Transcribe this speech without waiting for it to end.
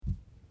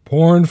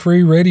Porn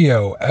Free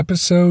Radio,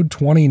 episode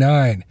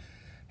 29.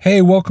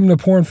 Hey, welcome to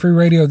Porn Free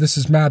Radio. This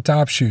is Matt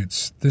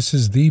Dopshoots. This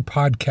is the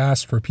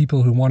podcast for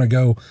people who want to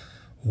go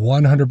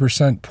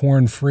 100%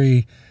 porn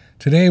free.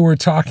 Today we're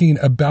talking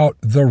about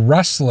The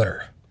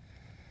Wrestler.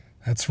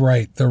 That's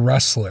right, The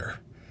Wrestler.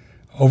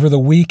 Over the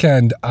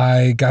weekend,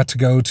 I got to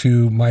go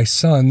to my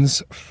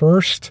son's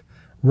first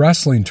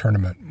wrestling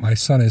tournament. My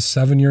son is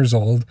 7 years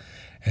old,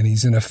 and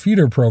he's in a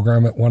feeder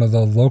program at one of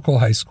the local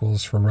high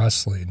schools for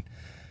wrestling.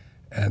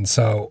 And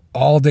so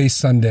all day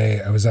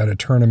Sunday, I was at a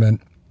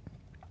tournament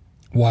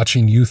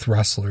watching youth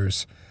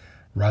wrestlers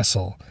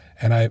wrestle.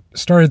 And I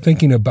started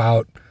thinking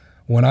about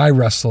when I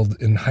wrestled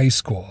in high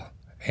school.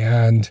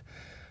 And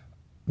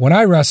when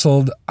I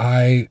wrestled,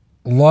 I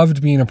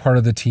loved being a part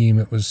of the team.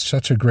 It was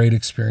such a great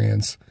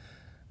experience.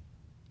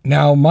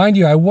 Now, mind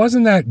you, I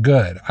wasn't that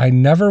good. I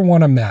never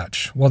won a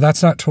match. Well,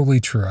 that's not totally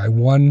true. I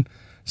won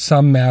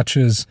some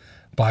matches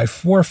by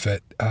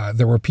forfeit.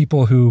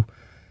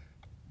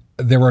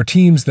 There were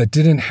teams that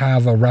didn't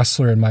have a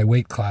wrestler in my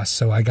weight class,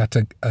 so I got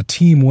a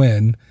team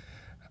win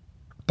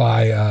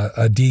by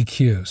a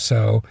DQ.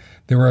 So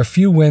there were a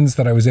few wins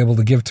that I was able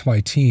to give to my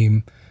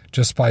team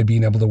just by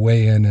being able to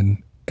weigh in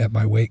and at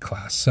my weight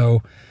class.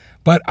 So,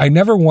 but I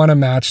never won a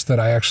match that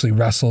I actually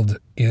wrestled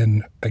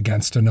in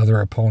against another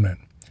opponent.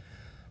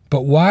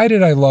 But why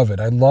did I love it?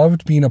 I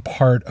loved being a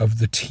part of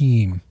the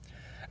team.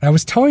 And I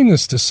was telling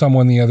this to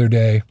someone the other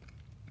day,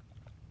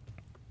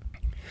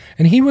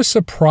 and he was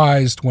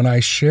surprised when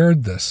I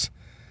shared this.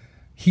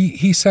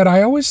 He said,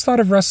 I always thought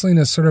of wrestling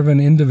as sort of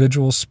an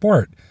individual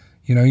sport.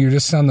 You know, you're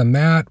just on the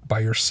mat by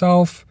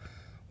yourself.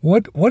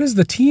 What does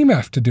the team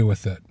have to do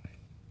with it?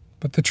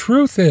 But the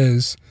truth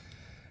is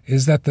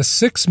that the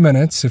 6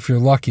 minutes, if you're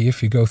lucky,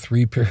 if you go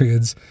 3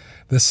 periods,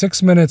 the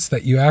 6 minutes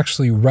that you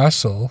actually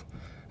wrestle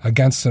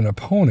against an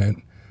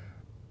opponent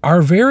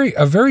are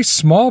a very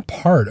small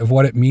part of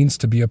what it means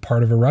to be a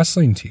part of a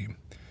wrestling team.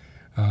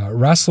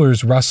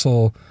 Wrestlers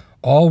wrestle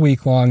all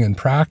week long in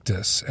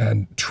practice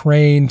and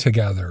train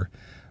together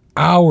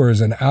hours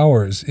and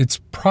hours.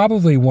 It's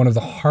probably one of the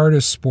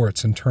hardest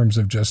sports in terms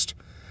of just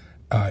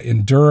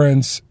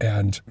endurance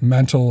and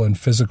mental and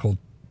physical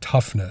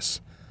toughness.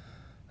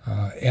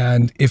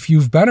 And if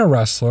you've been a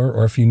wrestler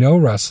or if you know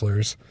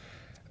wrestlers,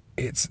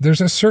 there's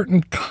a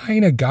certain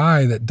kind of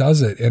guy that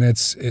does it, and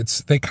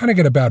they kind of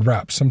get a bad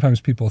rap.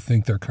 Sometimes people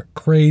think they're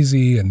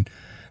crazy, and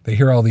they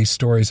hear all these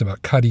stories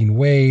about cutting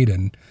weight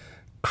and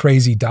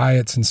crazy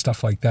diets and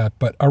stuff like that.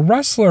 But a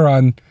wrestler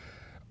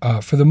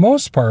for the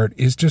most part,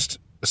 is just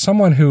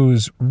someone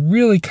who's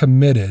really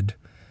committed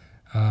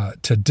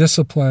to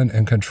discipline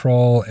and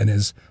control and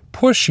is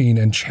pushing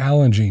and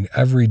challenging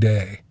every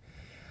day.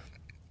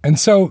 And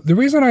so the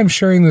reason I'm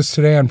sharing this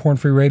today on Porn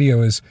Free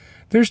Radio is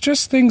there's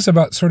just things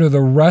about sort of the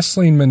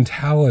wrestling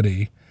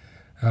mentality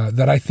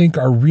that I think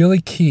are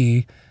really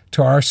key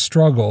to our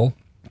struggle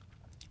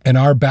and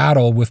our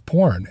battle with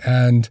porn.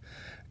 And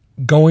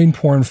going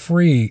porn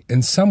free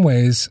in some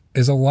ways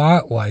is a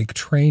lot like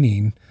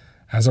training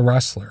as a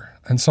wrestler.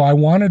 And so I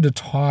wanted to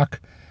talk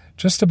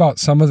just about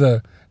some of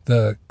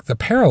the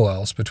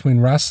parallels between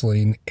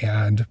wrestling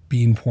and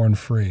being porn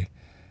free.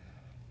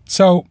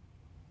 So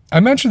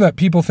I mentioned that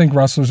people think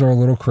wrestlers are a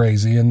little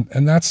crazy, and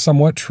that's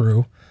somewhat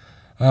true.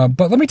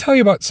 But let me tell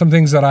you about some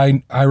things that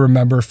I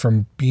remember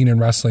from being in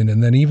wrestling,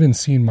 and then even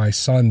seeing my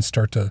son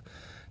start to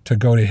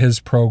go to his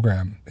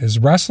program. Is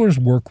wrestlers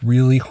work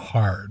really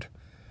hard.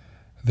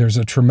 There's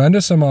a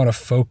tremendous amount of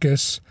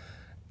focus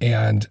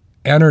and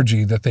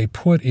energy that they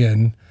put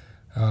in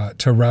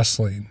to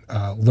wrestling,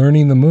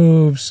 learning the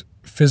moves,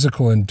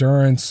 physical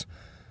endurance,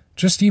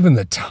 just even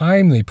the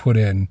time they put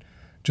in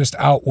just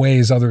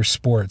outweighs other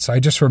sports.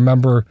 I just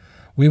remember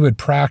we would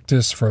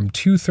practice from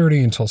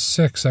 2:30 until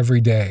 6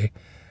 every day.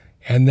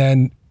 And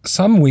then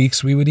some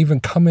weeks we would even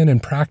come in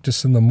and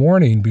practice in the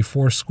morning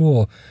before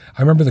school.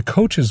 I remember the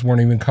coaches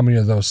weren't even coming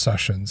to those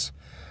sessions.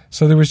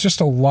 So there was just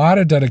a lot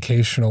of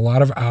dedication, a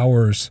lot of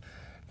hours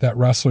that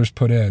wrestlers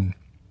put in.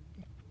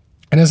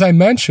 And as I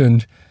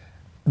mentioned,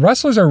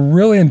 wrestlers are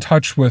really in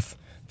touch with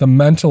the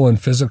mental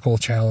and physical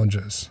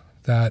challenges,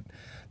 that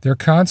they're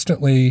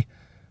constantly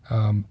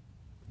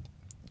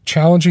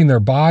challenging their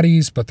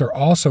bodies, but they're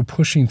also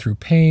pushing through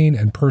pain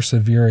and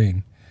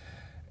persevering.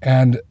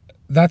 And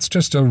that's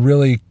just a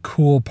really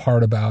cool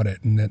part about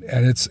it. And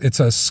it's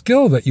a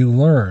skill that you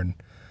learn,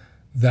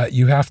 that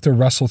you have to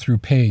wrestle through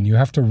pain. You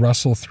have to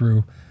wrestle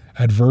through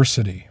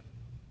adversity.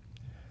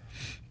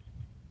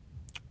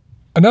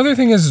 Another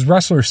thing is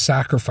wrestlers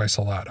sacrifice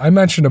a lot. I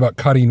mentioned about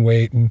cutting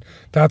weight, and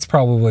that's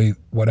probably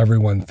what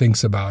everyone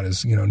thinks about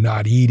is,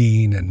 not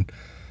eating and,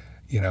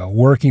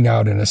 working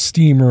out in a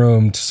steam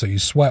room so you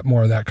sweat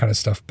more, that kind of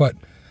stuff. But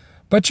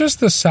just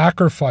the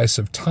sacrifice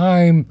of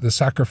time, the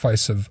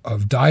sacrifice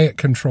of diet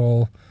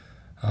control,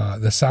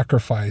 the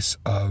sacrifice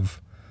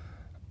of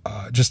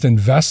just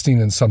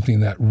investing in something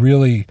that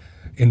really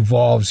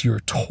involves your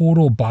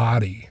total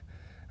body.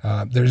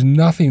 There's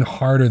nothing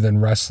harder than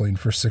wrestling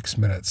for 6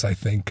 minutes, I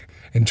think,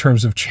 in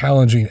terms of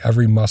challenging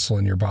every muscle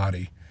in your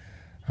body.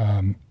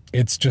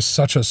 It's just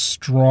such a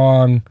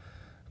strong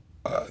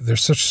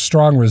there's such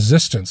strong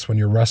resistance when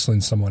you're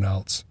wrestling someone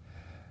else.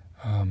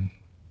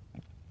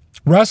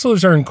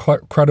 Wrestlers are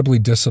incredibly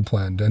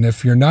disciplined, and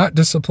if you're not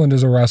disciplined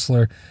as a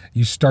wrestler,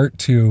 you start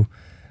to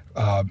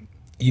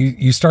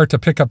you start to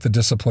pick up the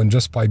discipline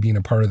just by being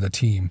a part of the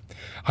team.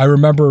 I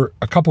remember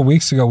a couple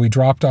weeks ago we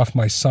dropped off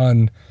my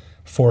son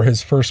for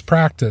his first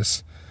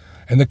practice,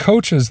 and the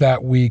coaches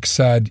that week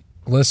said,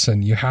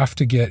 "Listen, you have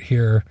to get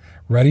here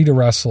ready to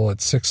wrestle at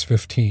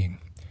 6:15."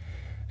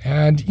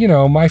 And,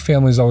 my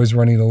family's always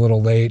running a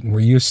little late, and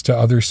we're used to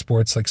other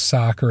sports like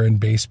soccer and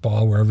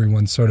baseball where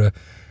everyone sort of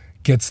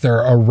gets there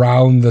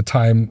around the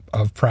time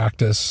of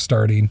practice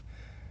starting.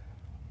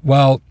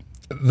 Well,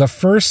 the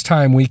first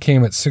time we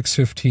came at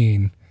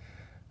 6:15,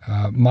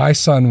 my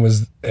son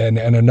and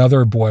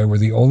another boy were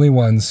the only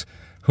ones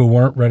who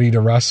weren't ready to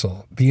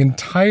wrestle. The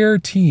entire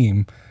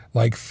team,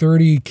 like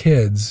 30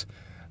 kids,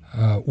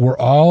 were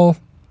all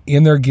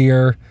in their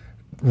gear,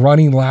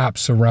 running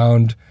laps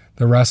around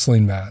the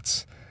wrestling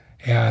mats.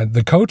 And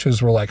the coaches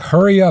were like,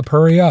 hurry up,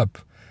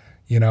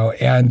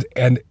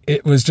 and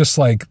it was just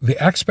like the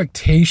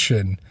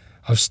expectation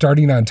of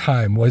starting on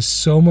time was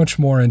so much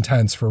more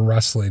intense for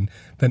wrestling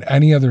than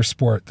any other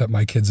sport that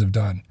my kids have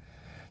done.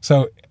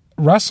 So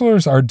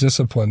wrestlers are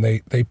disciplined.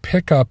 They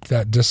pick up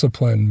that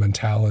discipline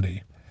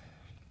mentality.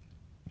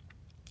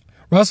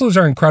 Wrestlers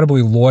are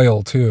incredibly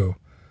loyal too.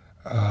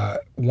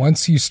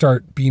 Once you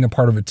start being a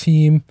part of a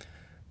team,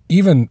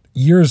 even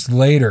years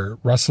later,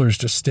 wrestlers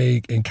just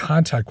stay in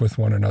contact with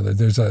one another.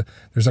 There's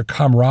a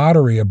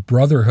camaraderie, a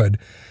brotherhood.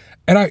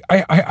 And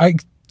I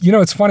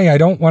it's funny, I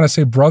don't want to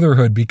say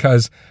brotherhood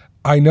because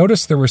I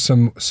noticed there were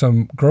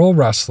some girl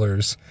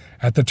wrestlers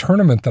at the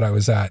tournament that I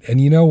was at.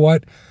 And you know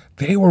what?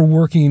 They were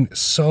working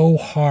so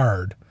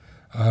hard.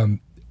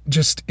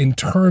 Just in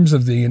terms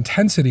of the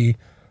intensity,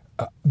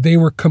 they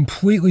were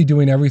completely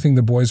doing everything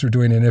the boys were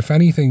doing. And if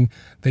anything,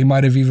 they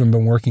might have even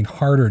been working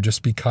harder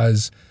just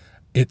because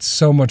it's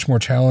so much more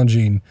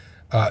challenging.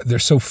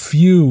 There's so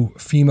few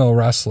female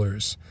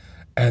wrestlers.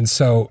 And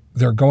so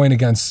they're going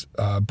against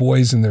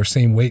boys in their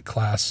same weight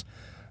class.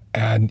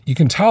 And you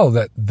can tell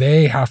that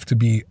they have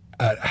to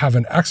have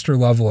an extra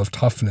level of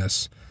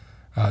toughness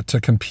to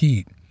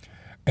compete.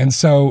 And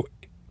so,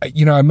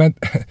 I meant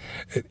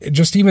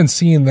just even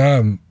seeing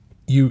them,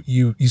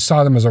 you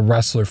saw them as a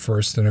wrestler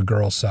first and a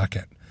girl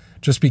second,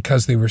 just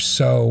because they were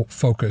so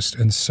focused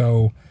and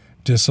so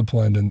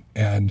disciplined.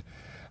 And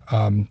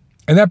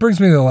that brings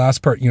me to the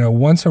last part.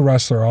 Once a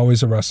wrestler,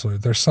 always a wrestler.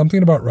 There's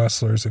something about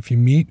wrestlers. If you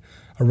meet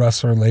a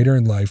wrestler later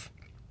in life,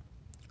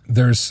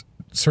 there's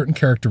certain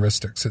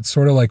characteristics. It's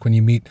sort of like when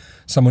you meet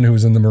someone who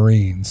was in the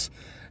Marines.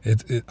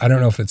 I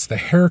don't know if it's the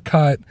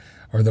haircut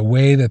or the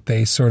way that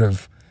they sort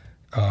of,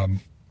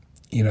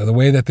 the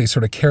way that they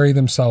sort of carry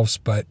themselves,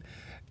 but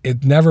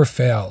it never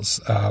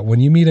fails. When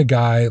you meet a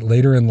guy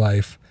later in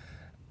life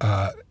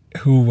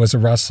who was a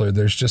wrestler,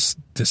 there's just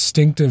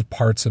distinctive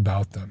parts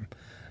about them.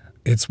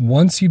 It's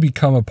once you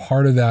become a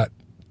part of that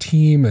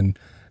team and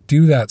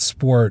do that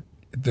sport,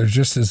 there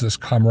just is this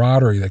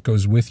camaraderie that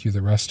goes with you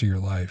the rest of your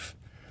life.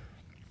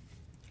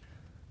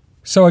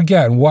 So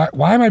again, why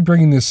am I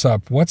bringing this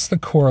up? What's the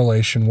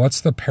correlation?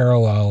 What's the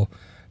parallel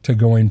to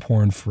going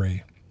porn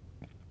free?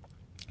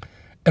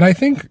 And I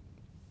think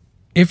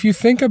if you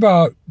think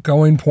about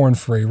going porn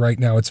free right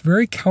now, it's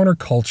very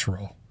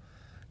countercultural.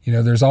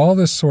 There's all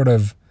this sort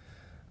of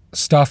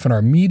stuff in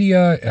our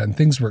media and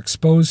things we're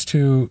exposed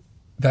to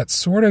that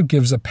sort of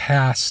gives a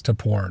pass to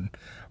porn,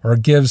 or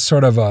gives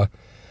sort of a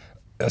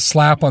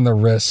slap on the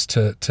wrist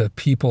to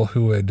people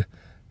who would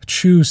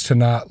choose to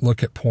not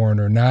look at porn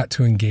or not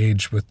to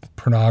engage with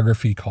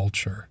pornography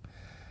culture.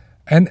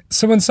 And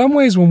so in some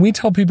ways, when we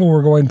tell people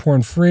we're going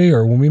porn free,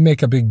 or when we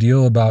make a big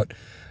deal about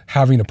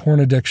having a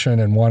porn addiction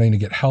and wanting to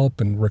get help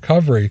and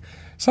recovery,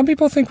 some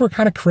people think we're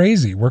kind of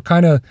crazy. We're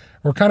kind of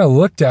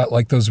looked at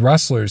like those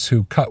wrestlers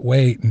who cut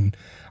weight and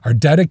are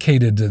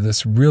dedicated to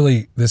this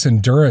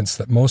endurance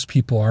that most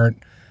people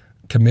aren't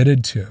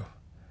committed to.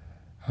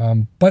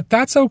 But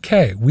that's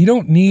okay. We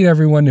don't need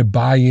everyone to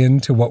buy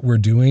into what we're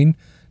doing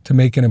to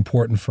make it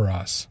important for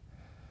us.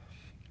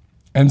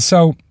 And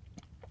so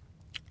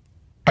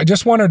I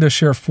just wanted to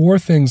share 4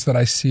 things that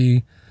I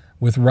see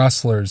with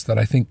wrestlers that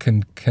I think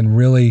can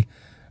really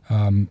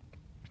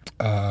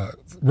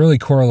really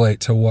correlate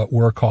to what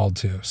we're called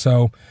to.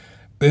 So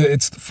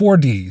it's 4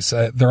 Ds.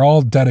 They're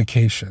all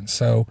dedication.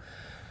 So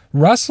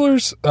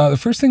wrestlers, the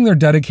first thing they're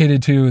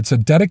dedicated to, it's a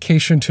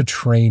dedication to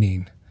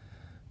training.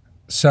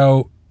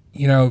 So,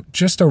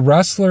 just a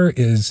wrestler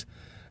is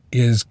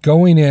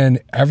going in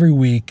every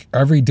week,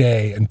 every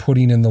day, and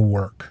putting in the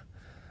work.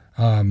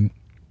 And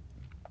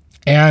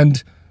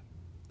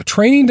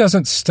training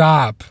doesn't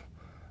stop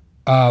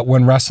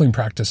when wrestling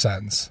practice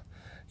ends.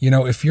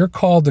 If you're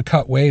called to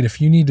cut weight, if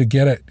you need to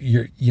get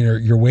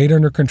your weight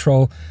under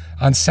control,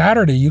 on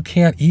Saturday you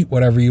can't eat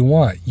whatever you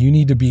want. You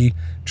need to be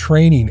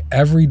training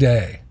every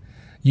day.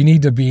 You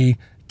need to be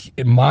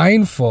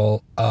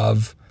mindful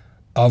of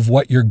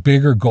what your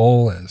bigger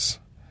goal is.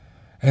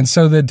 And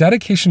so the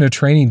dedication to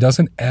training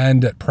doesn't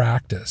end at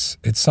practice.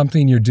 It's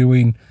something you're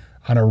doing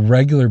on a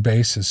regular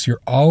basis,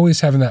 you're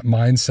always having that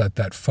mindset,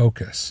 that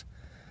focus.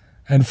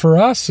 And for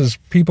us as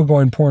people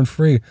going porn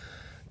free,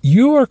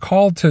 you are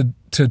called to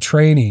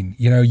training.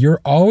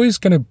 You're always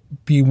going to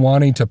be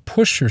wanting to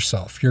push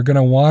yourself. You're going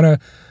to want to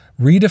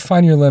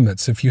redefine your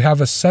limits. If you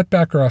have a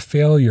setback or a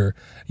failure,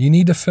 you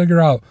need to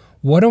figure out,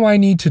 what do I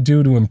need to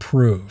do to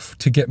improve,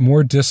 to get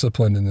more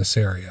disciplined in this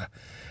area?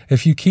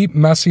 If you keep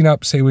messing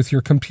up, say with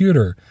your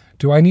computer,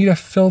 do I need a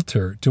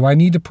filter? Do I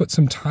need to put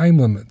some time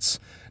limits?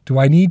 Do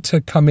I need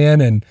to come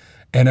in and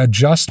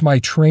adjust my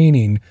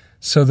training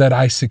so that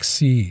I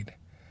succeed?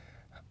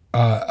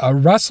 A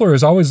wrestler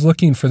is always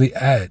looking for the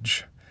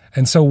edge.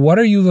 And so what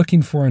are you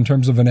looking for in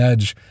terms of an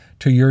edge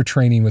to your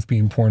training with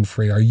being porn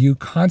free? Are you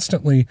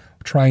constantly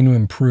trying to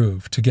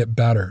improve, to get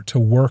better, to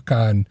work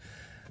on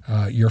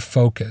your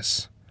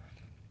focus?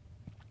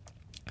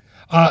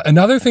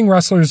 Another thing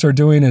wrestlers are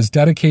doing is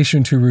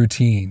dedication to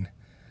routine.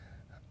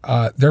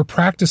 They're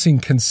practicing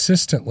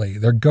consistently.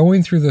 They're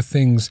going through the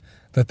things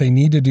that they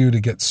need to do to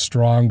get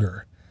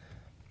stronger.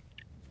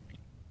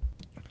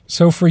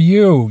 So for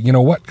you,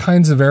 what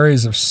kinds of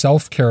areas of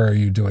self-care are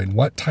you doing?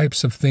 What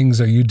types of things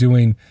are you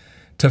doing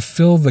to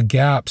fill the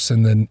gaps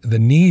and the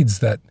needs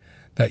that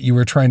you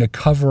were trying to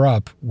cover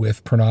up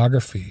with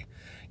pornography?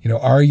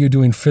 Are you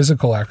doing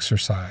physical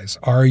exercise?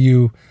 Are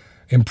you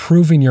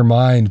improving your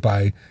mind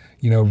by,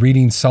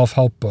 reading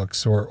self-help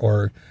books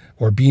or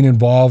being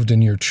involved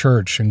in your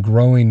church and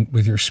growing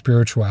with your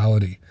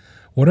spirituality?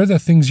 What are the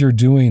things you're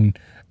doing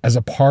as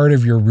a part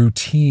of your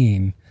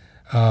routine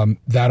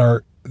that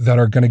are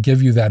going to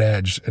give you that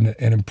edge and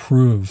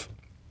improve?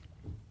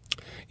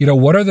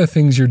 What are the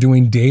things you're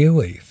doing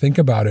daily? Think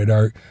about it.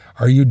 Are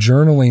you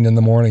journaling in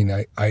the morning?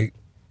 I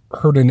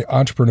heard an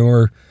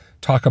entrepreneur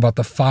talk about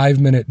the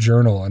 5-minute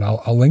journal, and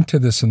I'll link to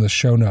this in the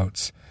show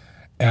notes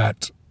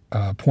at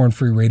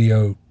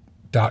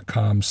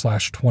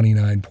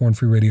pornfreeradio.com/29,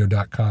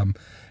 pornfreeradio.com.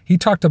 He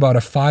talked about a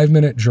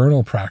 5-minute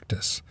journal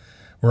practice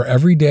where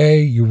every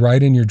day you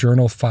write in your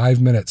journal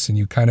 5 minutes and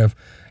you kind of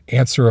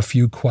answer a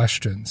few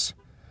questions.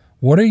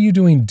 What are you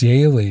doing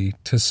daily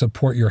to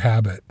support your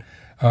habit?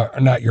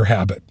 Not your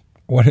habit.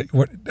 What are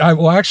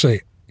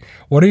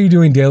you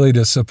doing daily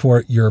to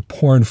support your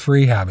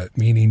porn-free habit?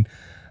 Meaning,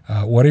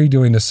 what are you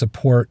doing to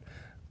support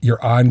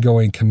your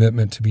ongoing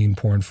commitment to being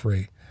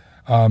porn-free?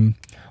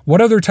 What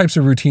other types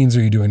of routines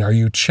are you doing? Are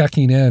you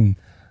checking in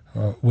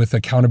with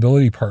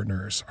accountability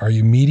partners? Are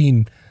you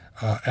meeting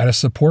at a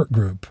support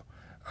group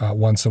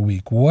once a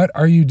week? What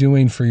are you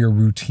doing for your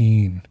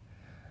routine?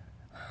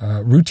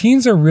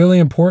 Routines are really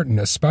important,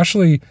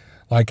 especially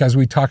like as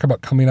we talk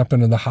about coming up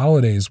into the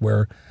holidays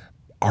where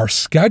our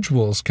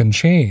schedules can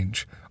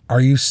change. Are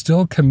you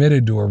still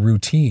committed to a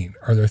routine?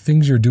 Are there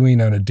things you're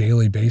doing on a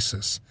daily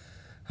basis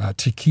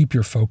to keep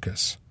your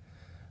focus?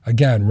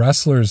 Again,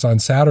 wrestlers on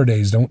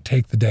Saturdays don't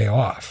take the day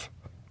off.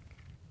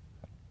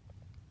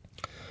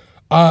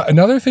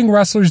 Another thing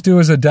wrestlers do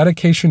is a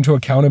dedication to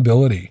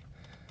accountability.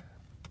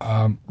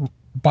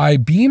 By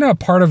being a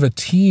part of a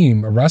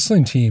team, a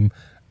wrestling team,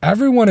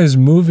 everyone is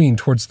moving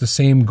towards the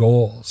same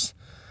goals.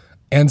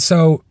 And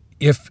so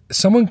if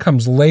someone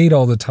comes late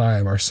all the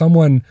time, or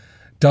someone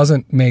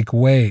doesn't make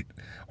weight,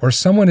 or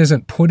someone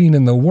isn't putting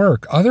in the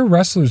work, other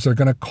wrestlers are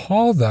going to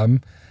call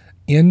them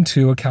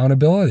into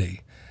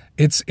accountability.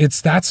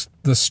 That's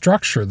the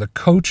structure. The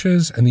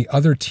coaches and the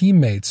other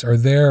teammates are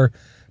there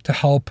to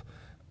help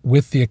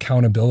with the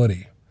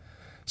accountability.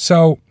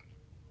 So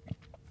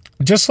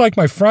just like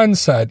my friend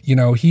said,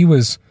 he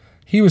was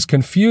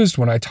confused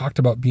when I talked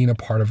about being a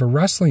part of a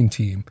wrestling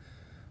team.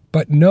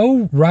 But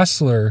no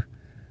wrestler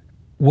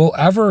will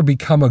ever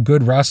become a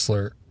good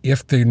wrestler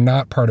if they're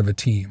not part of a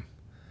team.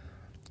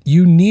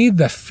 You need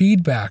the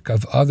feedback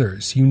of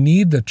others. You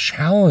need the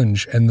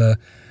challenge and the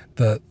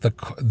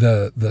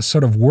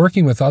sort of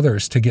working with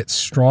others to get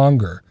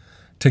stronger,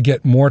 to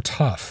get more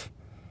tough.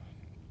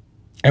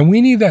 And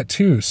we need that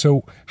too.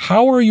 So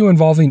how are you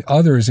involving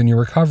others in your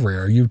recovery?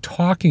 Are you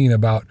talking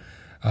about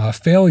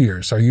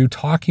failures? Are you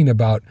talking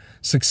about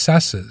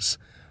successes?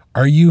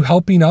 Are you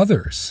helping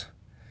others?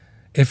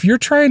 If you're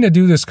trying to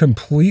do this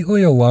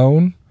completely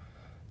alone,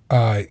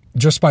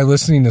 just by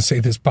listening to, say,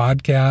 this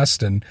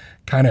podcast and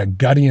kind of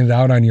gutting it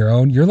out on your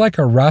own, you're like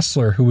a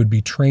wrestler who would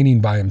be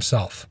training by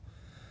himself.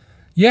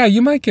 Yeah,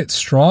 you might get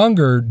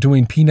stronger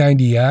doing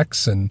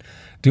P90X and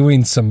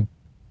doing some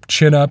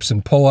chin-ups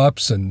and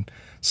pull-ups and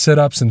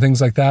sit-ups and things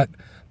like that,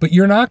 but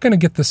you're not going to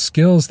get the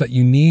skills that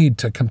you need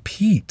to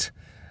compete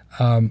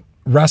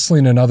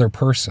wrestling another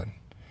person.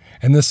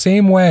 And the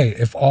same way,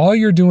 if all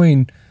you're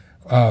doing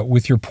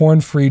with your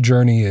porn-free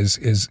journey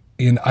is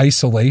in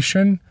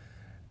isolation,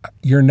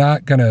 you're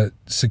not going to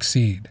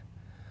succeed.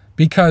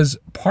 Because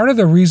part of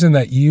the reason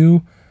that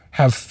you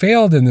have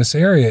failed in this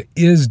area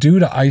is due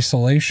to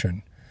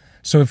isolation.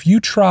 So if you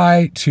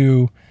try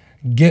to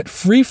get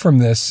free from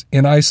this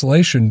in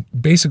isolation,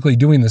 basically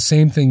doing the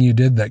same thing you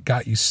did that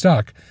got you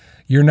stuck,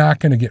 you're not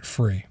going to get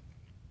free.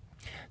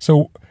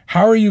 So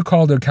how are you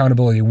called to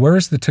accountability?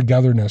 Where's the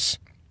togetherness?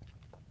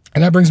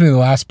 And that brings me to the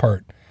last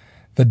part,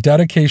 the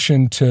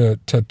dedication to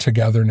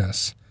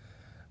togetherness.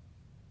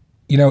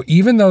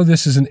 even though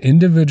this is an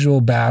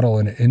individual battle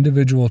and an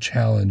individual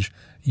challenge,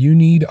 you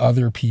need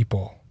other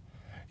people.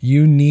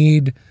 You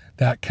need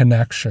that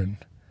connection.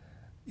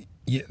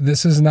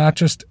 This is not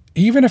just,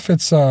 even if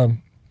it's,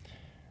 even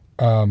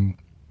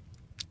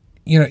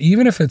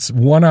if it's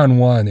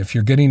one-on-one, if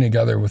you're getting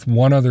together with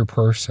one other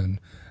person,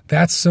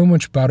 that's so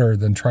much better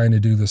than trying to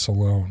do this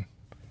alone.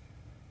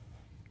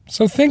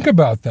 So think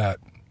about that.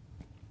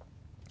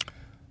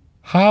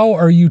 How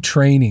are you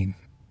training?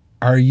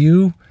 Are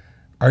you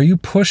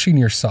pushing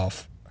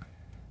yourself?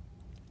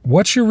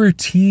 What's your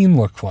routine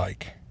look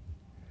like?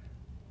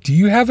 Do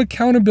you have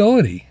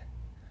accountability?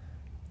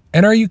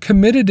 And are you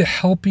committed to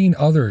helping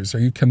others? Are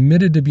you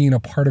committed to being a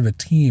part of a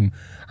team?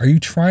 Are you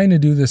trying to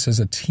do this as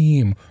a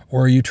team,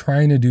 or are you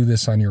trying to do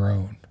this on your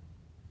own?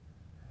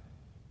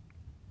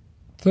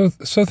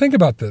 So think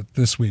about that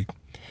this week.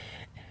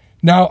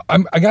 Now,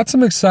 I got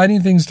some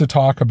exciting things to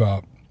talk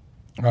about.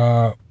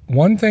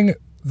 One thing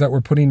that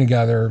we're putting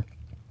together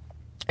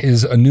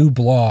is a new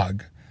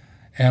blog.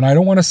 And I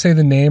don't want to say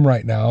the name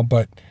right now,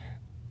 but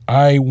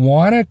I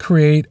want to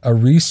create a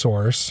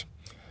resource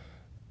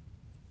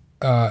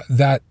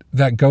that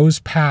goes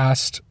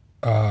past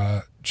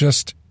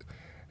just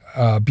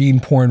being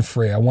porn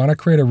free. I want to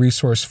create a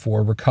resource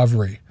for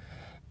recovery.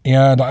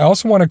 And I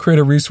also want to create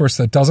a resource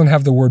that doesn't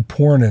have the word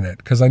porn in it,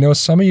 because I know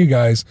some of you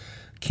guys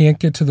can't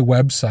get to the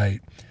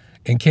website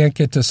and can't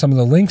get to some of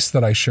the links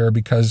that I share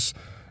because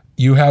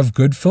you have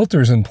good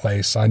filters in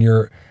place on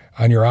your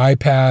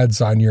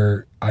iPads, on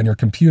your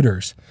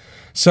computers.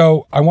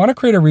 So I want to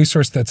create a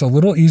resource that's a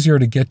little easier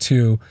to get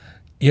to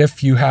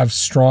if you have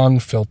strong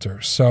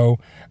filters. So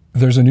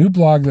there's a new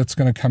blog that's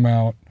going to come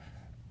out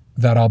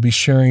that I'll be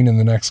sharing in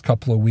the next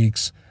couple of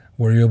weeks,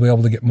 where you'll be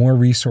able to get more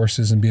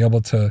resources and be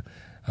able to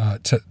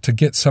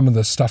get some of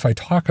the stuff I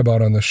talk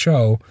about on the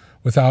show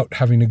without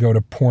having to go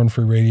to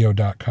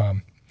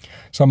pornfreeradio.com.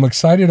 So I'm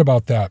excited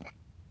about that.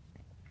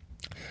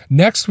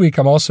 Next week,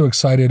 I'm also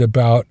excited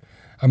about,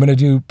 I'm going to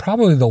do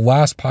probably the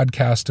last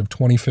podcast of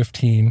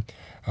 2015.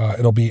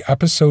 It'll be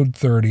episode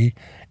 30,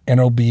 and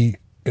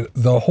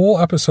the whole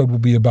episode will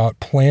be about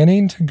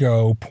planning to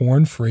go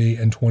porn-free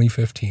in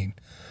 2015.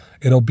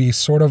 It'll be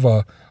sort of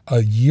a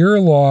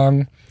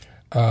year-long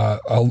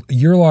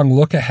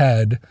look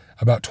ahead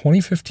about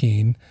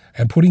 2015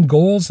 and putting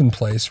goals in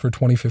place for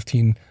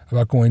 2015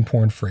 about going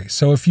porn-free.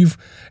 So if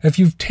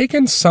you've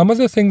taken some of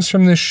the things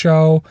from this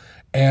show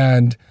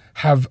and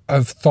have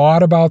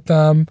thought about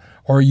them,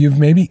 or you've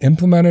maybe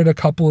implemented a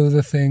couple of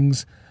the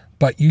things,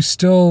 but you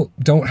still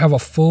don't have a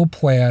full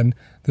plan,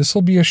 this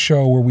will be a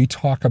show where we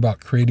talk about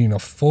creating a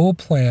full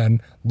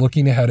plan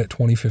looking ahead at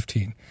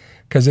 2015.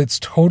 Because it's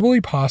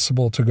totally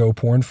possible to go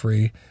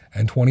porn-free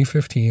in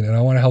 2015, and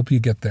I want to help you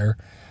get there.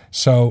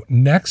 So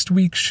next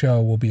week's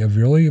show will be a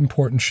really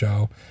important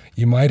show.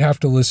 You might have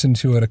to listen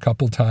to it a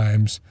couple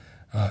times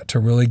to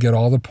really get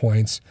all the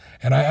points.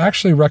 And I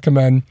actually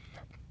recommend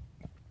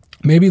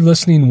maybe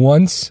listening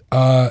once,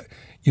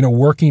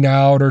 working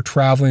out or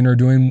traveling or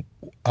doing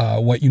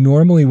what you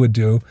normally would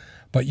do,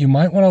 but you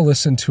might want to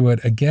listen to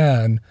it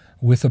again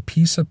with a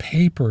piece of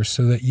paper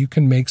so that you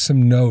can make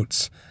some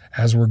notes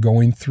as we're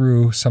going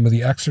through some of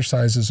the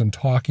exercises and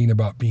talking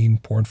about being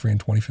porn-free in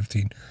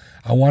 2015.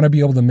 I want to be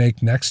able to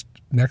make next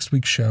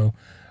week's show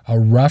a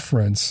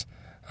reference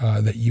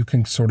that you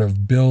can sort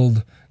of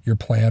build your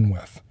plan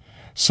with.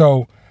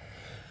 So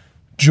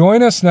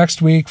join us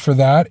next week for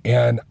that.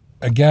 And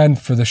again,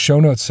 for the show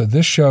notes of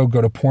this show,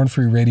 go to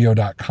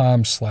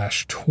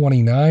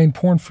pornfreeradio.com/29,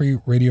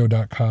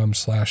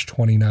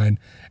 pornfreeradio.com/29.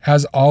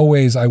 As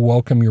always, I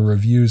welcome your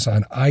reviews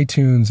on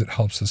iTunes. It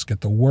helps us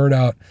get the word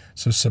out.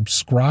 So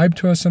subscribe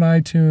to us on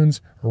iTunes,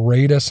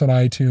 rate us on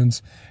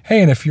iTunes.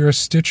 Hey, and if you're a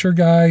Stitcher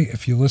guy,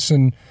 if you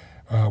listen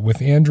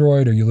with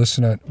Android or you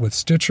listen with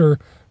Stitcher,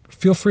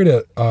 feel free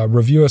to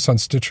review us on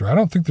Stitcher. I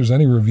don't think there's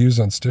any reviews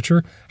on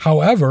Stitcher.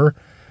 However,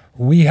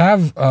 we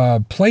have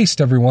placed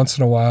every once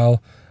in a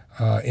while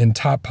in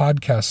top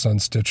podcasts on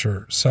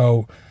Stitcher.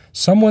 So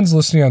someone's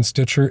listening on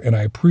Stitcher, and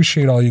I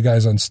appreciate all you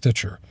guys on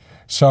Stitcher.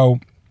 So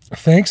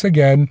thanks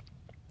again,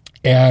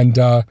 and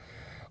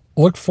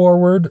look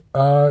forward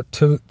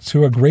to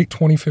a great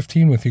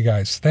 2015 with you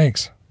guys.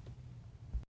 Thanks.